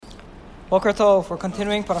Boker Tov, we're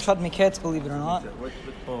continuing Parashat Miketz, believe it or not. Which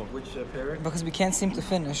parent? Because we can't seem to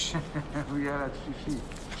finish. We are at Shishi.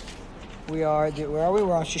 Where are we?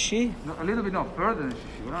 We're on Shishi? No, a little bit, further than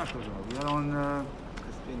Shishi. We're not further. We are on,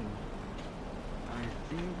 I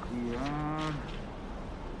think we are,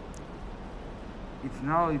 it's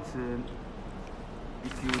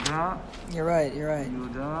Yehuda. You're right.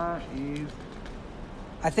 Yehuda is,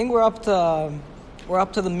 I think we're up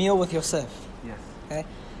to the meal with Yosef. yes. Okay?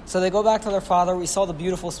 So they go back to their father. We saw the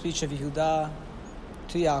beautiful speech of Yehuda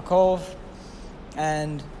to Yaakov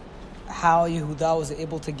and how Yehuda was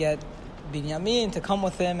able to get Binyamin to come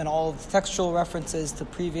with him and all the textual references to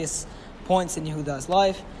previous points in Yehuda's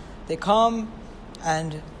life. They come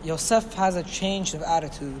and Yosef has a change of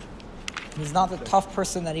attitude. He's not the tough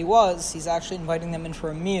person that he was. He's actually inviting them in for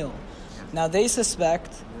a meal. Yes. Now they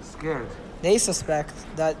suspect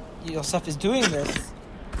that Yosef is doing this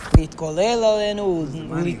להתגולל עלינו,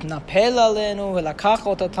 להתנפל עלינו,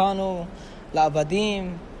 ולקחת אותנו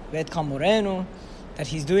לעבדים ואת חמורנו, that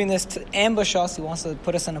he's doing this to ambush us. He wants to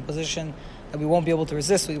put us in a position that we won't be able to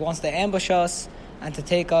resist. So he wants to ambush us and to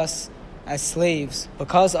take us as slaves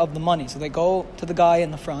because of the money. So they go to the guy in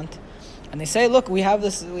the front and they say, look, we had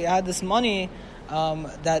this money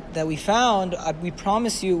that we found. We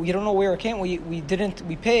promise you, we don't know where it came. We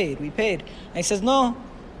paid. And he says, no,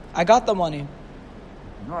 I got the money.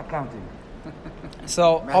 No accounting.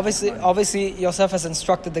 So obviously Yosef has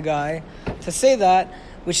instructed the guy to say that,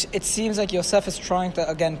 which it seems like Yosef is trying to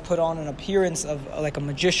again put on an appearance of like a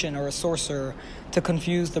magician or a sorcerer to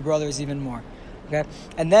confuse the brothers even more. Okay,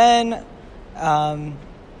 and then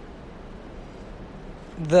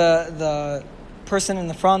the person in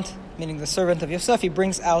the front, meaning the servant of Yosef, he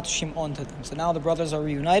brings out Shimon to them. So now the brothers are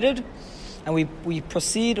reunited, and we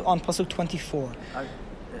proceed on Pasuk 24.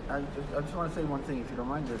 I just want to say one thing, if you don't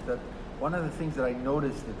mind, is that one of the things that I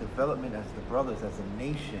noticed the development as the brothers, as a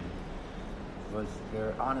nation, was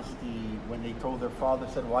their honesty when they told their father,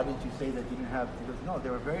 said, why did you say that you didn't have? He goes, no, they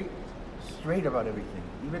were very straight about everything.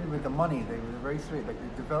 Even with the money, they were very straight. Like they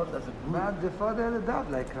developed as a group. But the father had a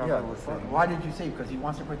doubt, like Rabbi was saying. Why did you say? Because he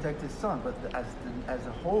wants to protect his son. But as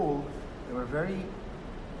a whole, they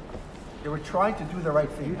were trying to do the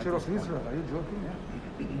right thing. Future of Israel, are you joking? Yeah.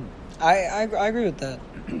 I agree with that.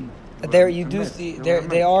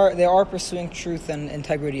 They are pursuing truth and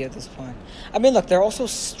integrity at this point. I mean, look, they're also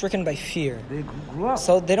stricken by fear. They grew up.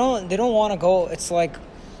 So they don't want to go. It's like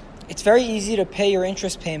it's very easy to pay your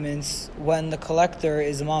interest payments when the collector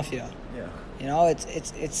is a mafia. Yeah. You know,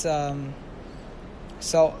 it's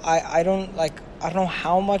so I don't know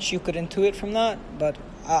how much you could intuit from that, but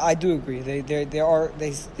I do agree.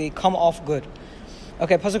 They come off good.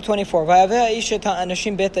 Okay, Pasuk 24.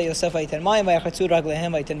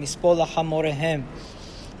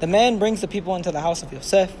 The man brings the people into the house of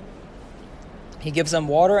Yosef. He gives them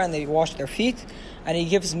water and they wash their feet. And he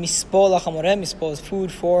gives mispol lachamorem. Mispol is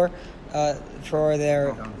food for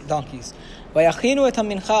their donkeys.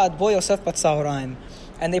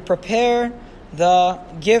 And they prepare the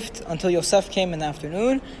gift until Yosef came in the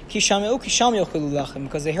afternoon.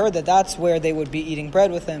 Because they heard that that's where they would be eating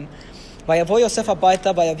bread with him. And Yosef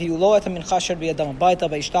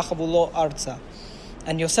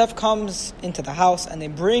comes into the house and they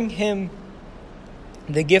bring him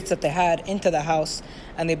the gift that they had into the house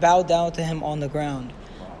and they bow down to him on the ground.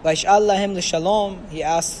 He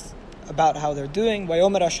asks about how they're doing. And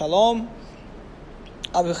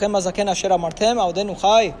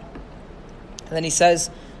then he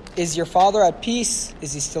says, is your father at peace?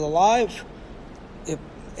 Is he still alive?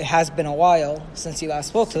 It has been a while since he last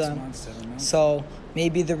spoke to them. 6 months, 7 months. So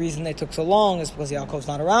maybe the reason they took so long is because Yaakov's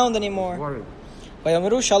not around anymore. Worried. And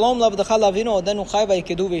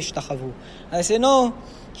they say, no,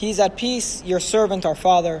 he's at peace. Your servant, our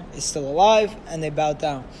father, is still alive. And they bowed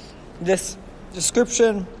down. This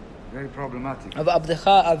description Very problematic. of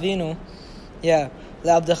Abdecha Avinu,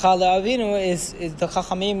 Abdecha Avinu is the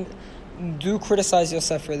Chachamim do criticize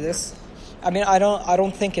Yosef for this. I mean, I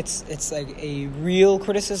don't think it's like a real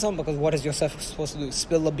criticism, because what is Yosef supposed to do?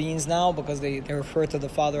 Spill the beans now because they refer to the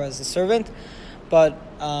father as a servant, but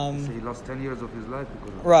So he lost 10 years of his life because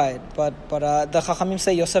of right. But the Chachamim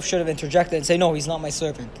say Yosef should have interjected and say, no, he's not my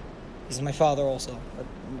servant, he's my father also. But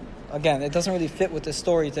again, it doesn't really fit with the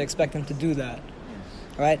story to expect him to do that,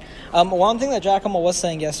 right? One thing that Giacomo was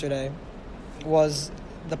saying yesterday was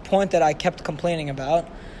the point that I kept complaining about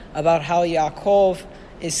how Yaakov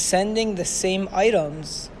is sending the same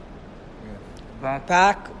items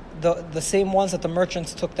back the same ones that the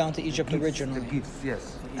merchants took down to Egypt originally. The gifts,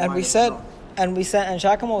 yes. And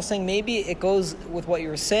Giacomo was saying maybe it goes with what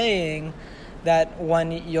you're saying, that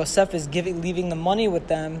when Yosef is leaving the money with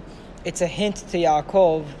them, it's a hint to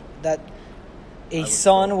Yaakov that a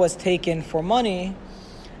son was taken for money,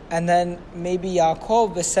 and then maybe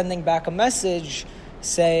Yaakov is sending back a message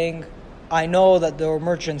saying, I know that there were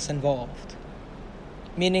merchants involved.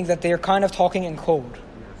 Meaning that they're kind of talking in code.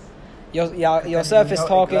 Yosef is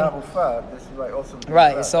talking.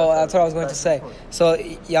 Right, so that's what I was going to say. So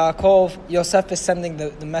Yosef is sending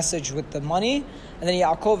the message with the money, and then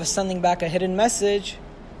Yaakov is sending back a hidden message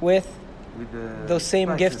with those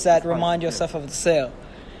same gifts that remind Yosef of the sale.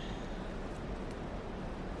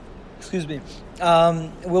 Excuse me.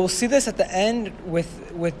 We'll see this at the end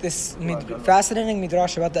with this fascinating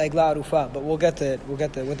midrash about the Eglah Arufa, but we'll get to it with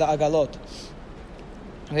the Agalot.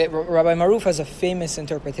 Okay, Rabbi Maruf has a famous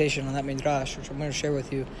interpretation on that midrash, which I'm going to share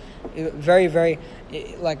with you. It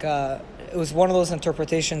was one of those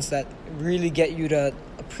interpretations that really get you to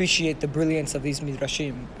appreciate the brilliance of these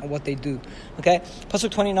midrashim and what they do. Okay, Pasuk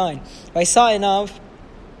 29. Vaysa enav,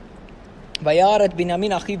 vayarat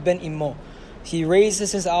Binyamin achiv ben imo. He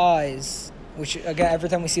raises his eyes, which again, every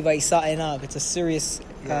time we see Vaysa enav, it's a serious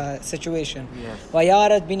situation.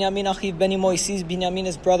 Vayarat Binyamin achiv ben imo. He sees Binyamin,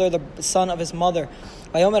 his brother, the son of his mother.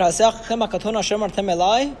 And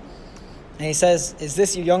he says, is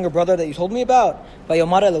this your younger brother that you told me about? And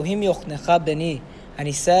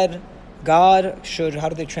he said, God should, how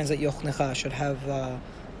do they translate yochnecha? Should have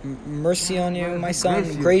mercy on you, my son,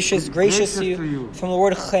 gracious to you, from the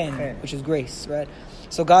word chen, which is grace, right?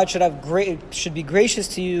 So God should be gracious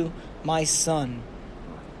to you, my son.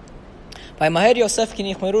 And Yosef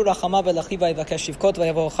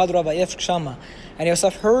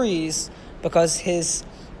hurries because his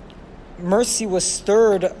mercy was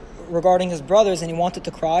stirred regarding his brothers and he wanted to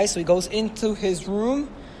cry, so he goes into his room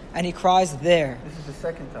and he cries there. This is the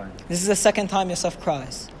second time. This is the second time Yosef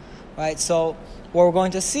cries, right? So what we're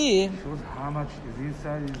going to see, how much is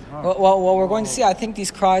inside his heart. what we're going to see, I think these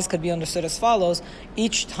cries could be understood as follows.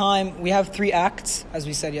 Each time, we have 3 acts, as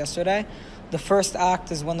we said yesterday. The first act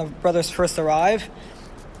is when the brothers first arrive,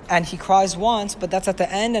 and he cries once, but that's at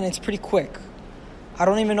the end and it's pretty quick. I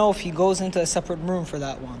don't even know if he goes into a separate room for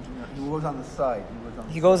that one. He was on the side.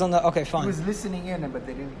 Okay, fine. He was listening in, but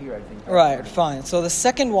they didn't hear, I think. Right, fine. So the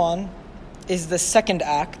second one is the second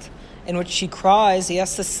act, in which he cries. He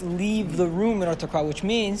has to leave the room in order to cry, which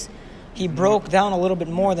means he broke down a little bit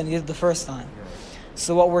more than he did the first time.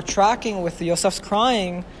 So what we're tracking with Yosef's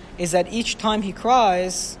crying is that each time he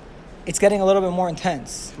cries, it's getting a little bit more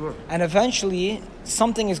intense. Sure. And eventually,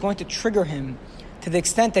 something is going to trigger him to the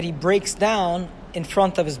extent that he breaks down in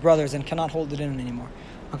front of his brothers and cannot hold it in anymore.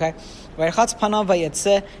 Okay?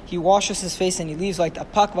 He washes his face and he leaves like a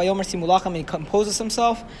pak, and he composes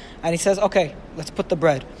himself and he says, okay, let's put the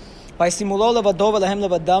bread. And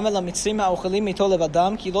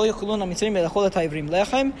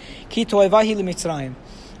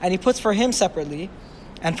he puts for him separately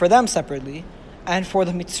and for them separately and for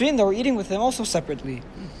the Mitzrayim that were eating with him also separately,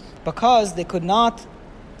 because the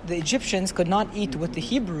Egyptians could not eat with the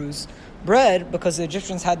Hebrews bread because the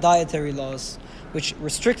Egyptians had dietary laws which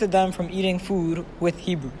restricted them from eating food with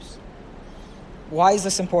Hebrews. Why is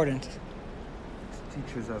this important? it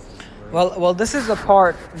teaches us. Well, this is the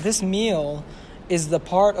part, this meal is the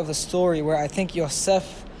part of the story where I think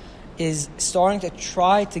Yosef is starting to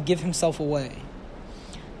try to give himself away.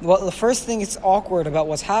 Well, the first thing that's awkward about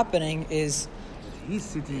what's happening is He's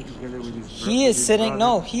sitting together with his he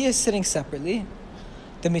is sitting separately.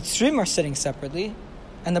 The Mitzrayim are sitting separately,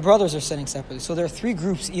 and the brothers are sitting separately. So there are 3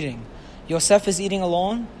 groups eating. Yosef is eating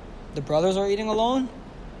alone, the brothers are eating alone,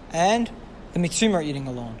 and the Mitzrayim are eating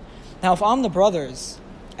alone. Now, if I'm the brothers,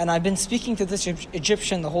 and I've been speaking to this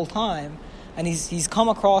Egyptian the whole time, and he's come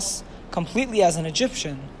across completely as an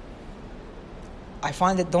Egyptian,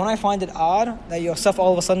 don't I find it odd that Yosef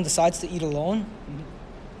all of a sudden decides to eat alone?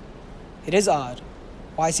 It is odd.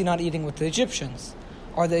 Why is he not eating with the Egyptians?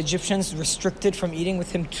 Are the Egyptians restricted from eating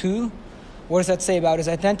with him too? What does that say about his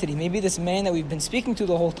identity? Maybe this man that we've been speaking to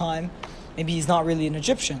the whole time, maybe he's not really an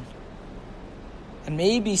Egyptian. And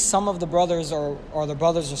maybe some of the brothers or the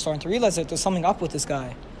brothers are starting to realize that there's something up with this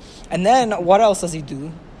guy. And then what else does he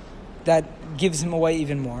do that gives him away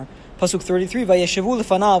even more? Pasuk 33, Vayeshevu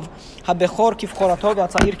lefanav habechor kivchorato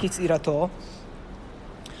v'atzayir kitzirato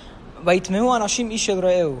vayitmehu anashim ish el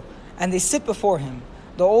re'eu. And they sit before him,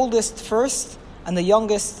 the oldest first and the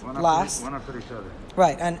youngest last. One after each other.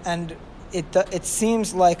 Right, and it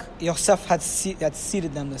seems like Yosef had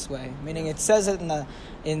seated them this way. Meaning, it says it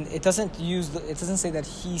it doesn't say that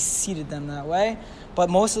he seated them that way, but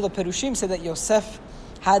most of the Perushim say that Yosef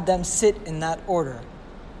had them sit in that order.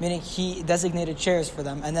 Meaning, he designated chairs for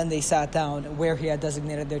them, and then they sat down where he had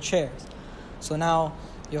designated their chairs. So now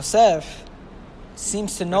Yosef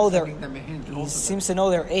seems to know That's something that made him he also seems to know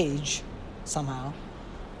their age somehow,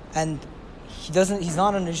 and he's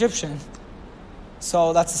not an Egyptian.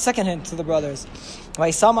 So that's the second hint to the brothers.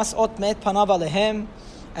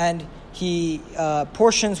 And he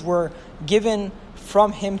portions were given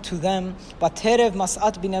from him to them.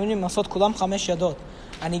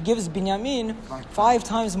 And he gives Binyamin 5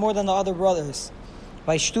 times more than the other brothers.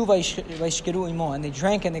 And they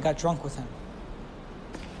drank and they got drunk with him.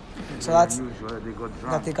 So that's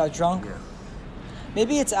that they got drunk. Yes.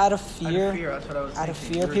 Maybe it's out of fear. That's what I was Out of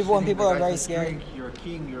thinking. fear. You're When people sitting, are the guy very says, scared. "Drink, you're a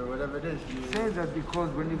king, you're whatever it is. You say that because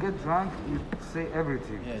when you get drunk, you say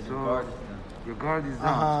everything. Yeah, so your guard is down. your guard is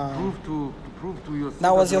down. To prove to yourself.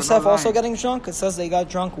 Now, was that you're Yosef not also lying. getting drunk? It says they got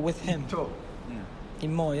drunk with him. Yeah.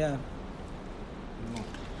 Imo, yeah. Imo.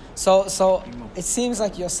 So it seems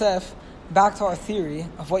like Yosef, back to our theory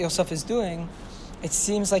of what Yosef is doing, it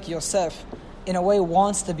seems like Yosef, in a way,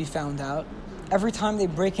 wants to be found out. Every time they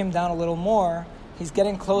break him down a little more, he's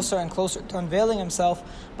getting closer and closer to unveiling himself,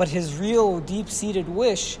 but his real deep-seated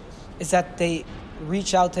wish is that they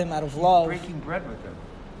reach out to him out of love. Breaking bread with them.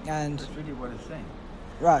 And That's really what it's saying.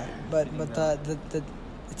 right, but what's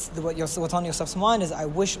on Yosef's mind is, I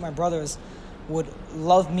wish my brothers would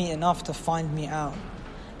love me enough to find me out.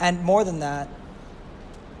 And more than that,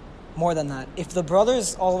 if the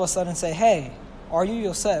brothers all of a sudden say, "Hey, are you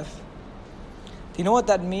Yosef?" Do you know what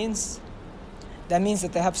that means? That means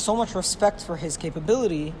that they have so much respect for his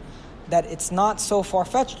capability that it's not so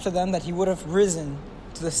far-fetched to them that he would have risen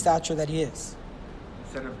to the stature that he is.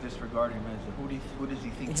 Instead of disregarding him as who does he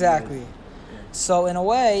think Exactly. he is? So in a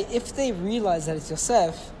way, if they realize that it's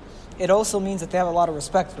Yosef, it also means that they have a lot of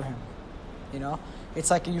respect for him. You know,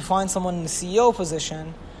 it's like you find someone in the CEO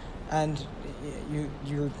position, and you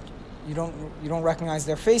don't recognize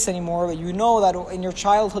their face anymore, but you know that in your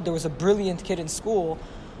childhood there was a brilliant kid in school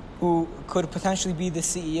who could potentially be the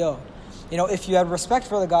CEO. You know, if you had respect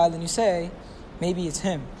for the guy, then you say, maybe it's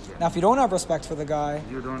him. Yeah. Now, if you don't have respect for the guy,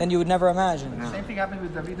 then you would never imagine. No. Same thing happened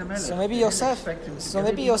with David HaMelech. So maybe They didn't Yosef- expect him. so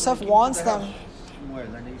Every maybe people Yosef who came to wants the them- house,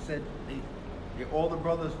 Shmuel, and they said all the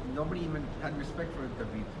brothers, nobody even had respect for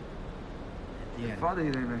David. His father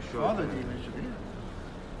didn't even show Father it. didn't even show it.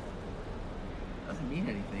 Doesn't mean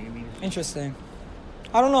anything. I mean, it's Interesting.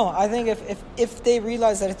 I don't know. I think if they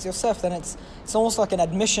realize that it's Yosef, then it's almost like an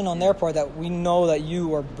admission on their part that we know that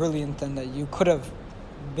you are brilliant and that you could have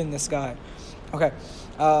been this guy. Okay.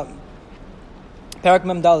 פרק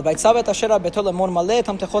מ"ד ויצב את אשר על ביתו לאמור מלא את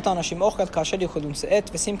המתכות האנשים אוכל כאשר יכולים שאת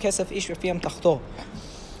ושים כסף איש בפי המתכתו.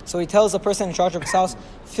 So he tells the person in charge of his house,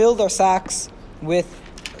 fill their sacks with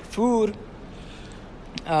food.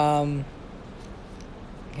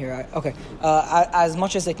 As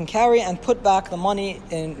much as they can carry, and put back the money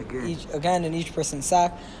in each person's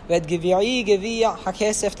sack. And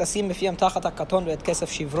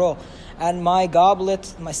my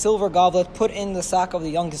goblet, my silver goblet, put in the sack of the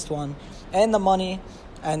youngest one, and the money,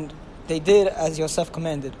 and they did as Yosef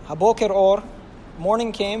commanded.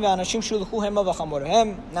 Morning came, naturally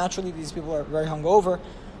these people are very hungover,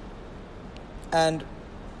 and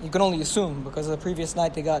you can only assume because the previous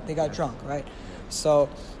night they got drunk, right? So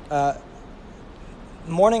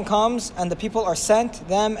morning comes and the people are sent,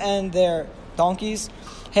 them and their donkeys.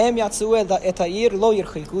 They leave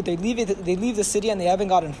the city and they haven't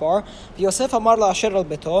gotten far. And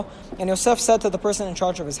Yosef said to the person in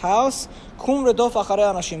charge of his house, go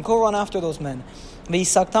run after those men. And you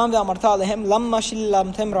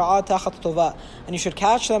should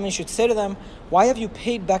catch them and you should say to them, why have you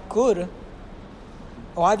paid back good?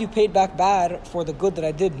 Why have you paid back bad for the good that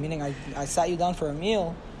I did? Meaning I sat you down for a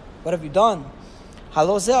meal. What have you done?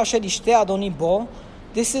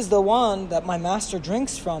 This is the one that my master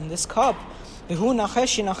drinks from, this cup. And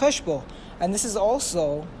this is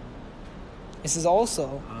also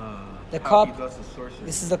the cup.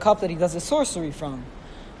 This is the cup that he does the sorcery from.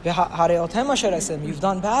 You've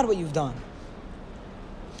done bad what you've done.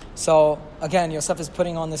 So again, Yosef is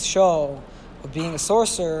putting on this show of being a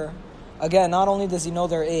sorcerer. Again, not only does he know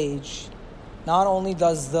their age, not only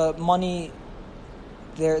does the money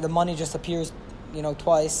just appears,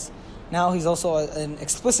 twice. Now he's also an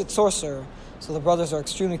explicit sorcerer. So the brothers are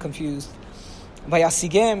extremely confused.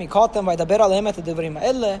 He caught them. And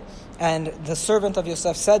the servant of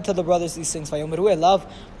Yosef said to the brothers these things. Why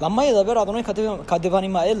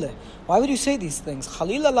would you say these things?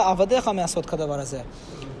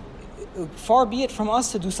 Far be it from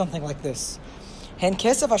us to do something like this.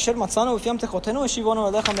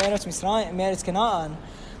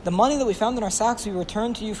 The money that we found in our sacks, we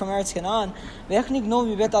returned to you from Eretz Canaan.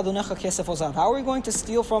 How are we going to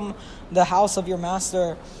steal from the house of your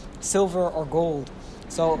master silver or gold?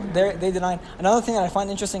 So they deny. Another thing that I find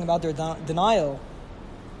interesting about their denial,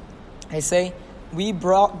 they say, we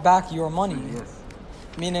brought back your money. Yes.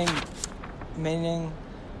 Meaning,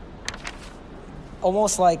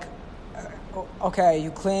 almost like, okay,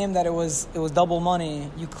 you claim that it was double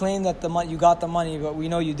money. You claim that you got the money, but we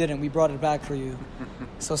know you didn't. We brought it back for you.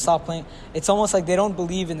 So stop playing. It's almost like they don't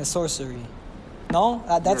believe in the sorcery. No,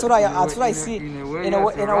 that's what I see. In a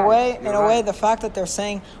way, the fact that they're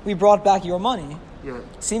saying we brought back your money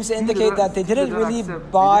seems to indicate that they didn't really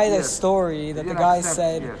buy the story that the guy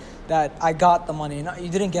said that I got the money. No, you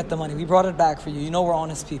didn't get the money. We brought it back for you. You know we're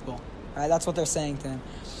honest people, right? That's what they're saying to him.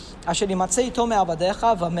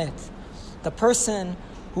 The person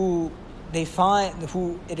who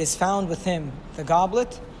it is found with him, the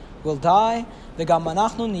goblet, will die.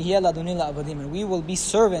 And we will be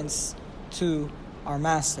servants to our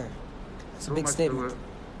master. It's a big statement.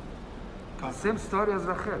 Same story as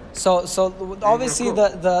Rachel. So obviously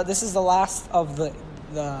this is the last of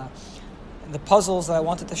the puzzles that I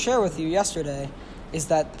wanted to share with you yesterday, is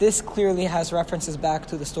that this clearly has references back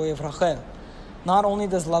to the story of Rachel. Not only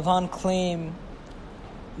does Lavan claim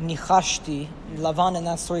Nichashti, Lavan in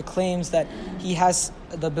that story claims that he has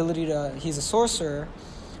the ability he's a sorcerer.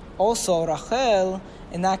 Also, Rachel,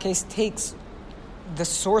 in that case, takes the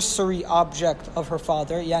sorcery object of her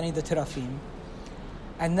father, Yani the Terafim.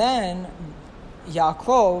 And then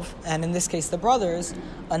Yaakov, and in this case the brothers,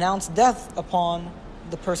 announce death upon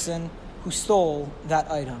the person who stole that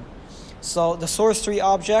item. So the sorcery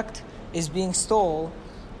object is being stolen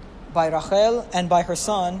by Rachel and by her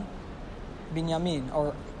son, Binyamin,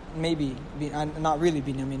 or maybe not really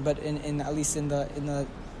Binyamin, but in at least in the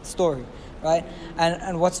story, right?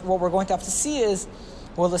 And what we're going to have to see is,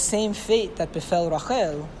 will the same fate that befell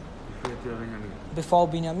Rachel befall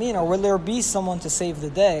Binyamin, or will there be someone to save the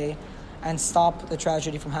day and stop the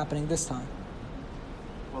tragedy from happening this time?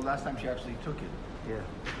 Well, last time she actually took it. Yeah.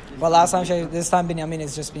 This time Binyamin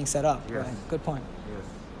is just being set up. Yes. Right? Good point. Yes.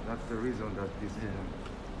 That's the reason that this is.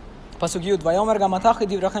 פסוק י' ויאמר גם אתה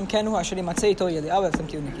כדבריכם כן הוא אשר ימצא איתו ידיעה ואתם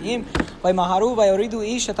תהיו נקיים וימהרו ויורידו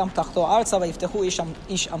איש את אמתחתו ארצה ויפתחו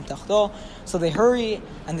איש אמתחתו. So they hurry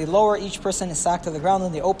and they lower each person his sack to the ground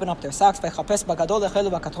and they open up their sacks. ויחפש בגדול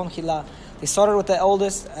החלו בקטון חילה. They started with the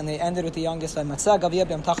oldest and they ended with the youngest. וימצא גביע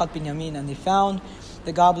באמתחת בנימין, and they found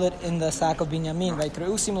the goblet in the sack of Binyamin.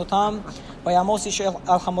 ויקרעו שמלותם ויעמוס איש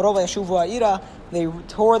על חמורו וישובו העירה. They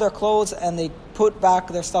tore their clothes and they put back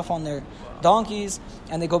their stuff on their donkeys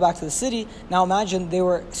and they go back to the city. Now imagine, they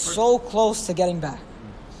were so close to getting back.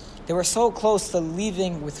 They were so close to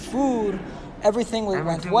leaving with food. Everything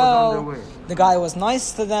went well. The guy was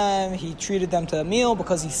nice to them. He treated them to a meal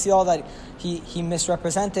because he saw that he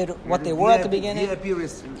misrepresented what they were at the beginning.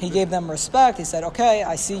 He gave them respect. He said, okay,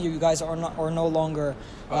 I see you guys are no longer,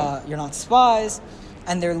 you're not spies.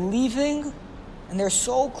 And they're leaving and they're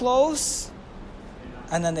so close.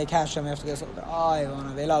 And then they catch them. We have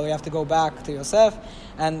to go back to Yosef,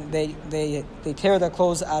 and they tear their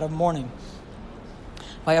clothes out of mourning.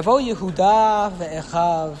 And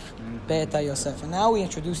now we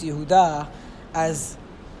introduce Yehuda as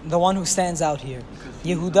the one who stands out here.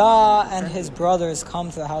 Yehuda and his brothers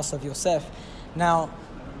come to the house of Yosef. Now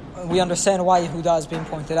we understand why Yehuda is being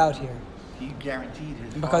pointed out here. He guaranteed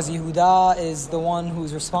his because father. Yehuda is the one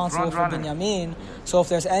who's responsible for Binyamin. So if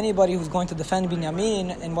there's anybody who's going to defend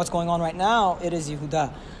Binyamin in what's going on right now, it is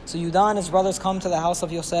Yehuda. So Yehuda and his brothers come to the house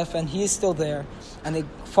of Yosef, and he is still there, and they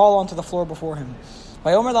fall onto the floor before him.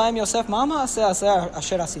 Vayomer lahem Yosef, ma ma'aseh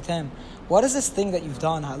asher asitem? What is this thing that you've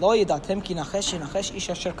done? Halo yidatem ki nachesh ish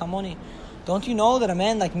asher kamoni? Don't you know that a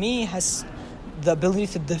man like me has the ability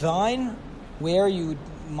to divine where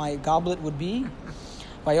my goblet would be?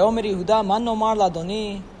 Vayomer Yehuda, man nomar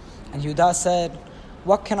ladoni? And Yehuda said,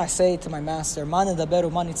 what can I say to my master? Man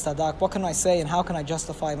edaberu man itztadak? What can I say and how can I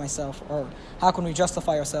justify myself? Or how can we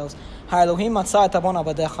justify ourselves? Ha'elohim matzah et avon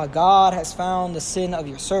avadecha. God has found the sin of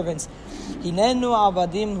your servants. Hinenu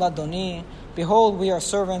avadim ladoni. Behold, we are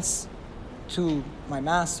servants to my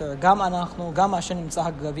master. Gam anachnu, gam asher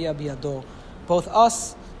nimtzah hagavia biyado. Both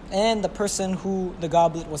us and the person who the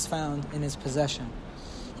goblet was found in his possession.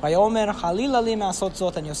 Vayomer chalila li me'asot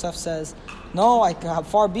zot. And Yosef says, no,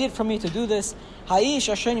 far be it from me to do this. Ha'ish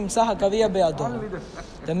asher nimtzah hagavia biyado.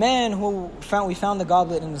 The man who we found the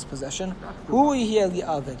goblet in his possession, hu yehi li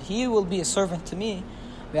aved. He will be a servant to me.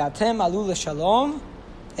 Ve'atem alu l'shalom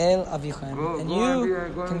el avichem. And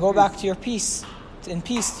you can go back to your peace, in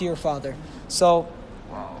peace to your father. So,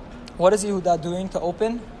 what is Yehuda doing to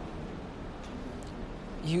open?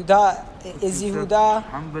 Yehuda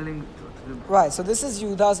humbling right, so this is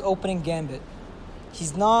Yehuda's opening gambit.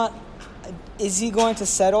 Is he going to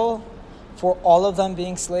settle for all of them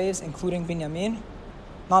being slaves, including Binyamin?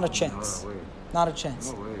 Not a chance. Not a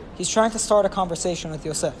chance. No way. He's trying to start a conversation with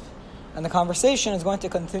Yosef. And the conversation is going to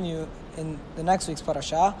continue in the next week's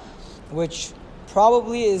parasha, which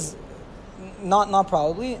probably is, not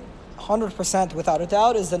probably, 100% without a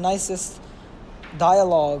doubt, is the nicest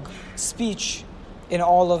dialogue, speech in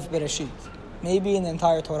all of Bereshit. Maybe in the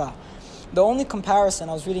entire Torah. The only comparison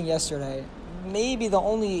I was reading yesterday, maybe the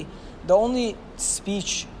only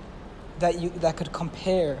speech that could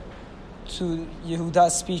compare to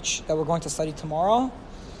Yehuda's speech that we're going to study tomorrow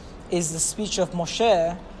is the speech of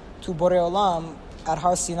Moshe to Borei Olam at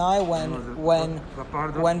Har Sinai when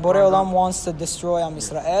Borei Olam wants to destroy Am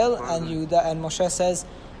Yisrael, and Yehuda and Moshe says,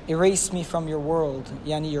 "Erase me from your world,"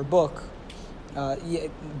 yani your book.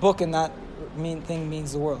 Book in that thing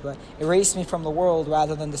means the world, right? Erase me from the world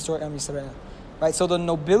rather than destroy Am Yisrael, right? So the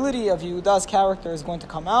nobility of Yehuda's character is going to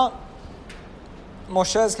come out.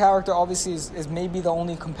 Moshe's character obviously is maybe the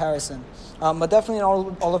only comparison. But definitely in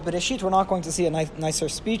all of Bereshit, we're not going to see a nicer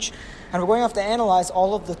speech. And we're going to have to analyze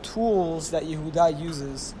all of the tools that Yehuda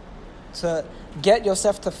uses to get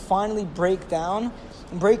Yosef to finally break down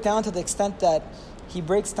to the extent that he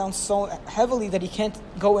breaks down so heavily that he can't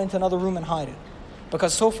go into another room and hide it.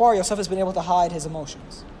 Because so far, Yosef has been able to hide his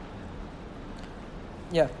emotions.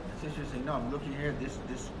 Yeah. It's interesting. No, I'm looking here. This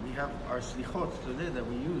we have our slichot today that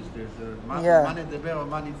we use. There's a Yeah. man deber or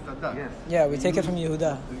man tzaddak. Yes. Yeah, we take it from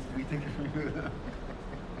Yehuda. We take it from Yehuda.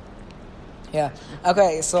 Yeah.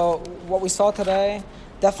 Okay, so what we saw today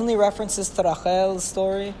definitely references to Rachel's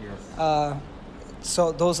story. Yes.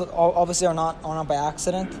 So those obviously are not by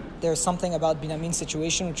accident. There's something about Binyamin's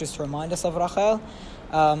situation which is to remind us of Rachel.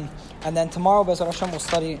 And then tomorrow, Be'ezrat Hashem, we'll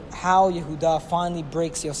study how Yehuda finally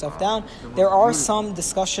breaks Yosef down. There are some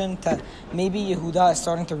discussion that maybe Yehuda is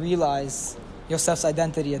starting to realize Yosef's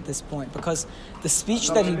identity at this point, because the speech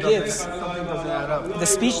that he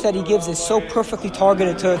gives is so perfectly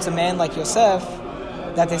targeted towards a man like Yosef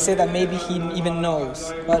that they say that maybe he even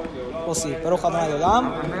knows. But we'll see. Baruch Adonai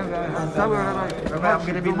Olam. Rabbi, I'm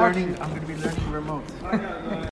going to be learning remote.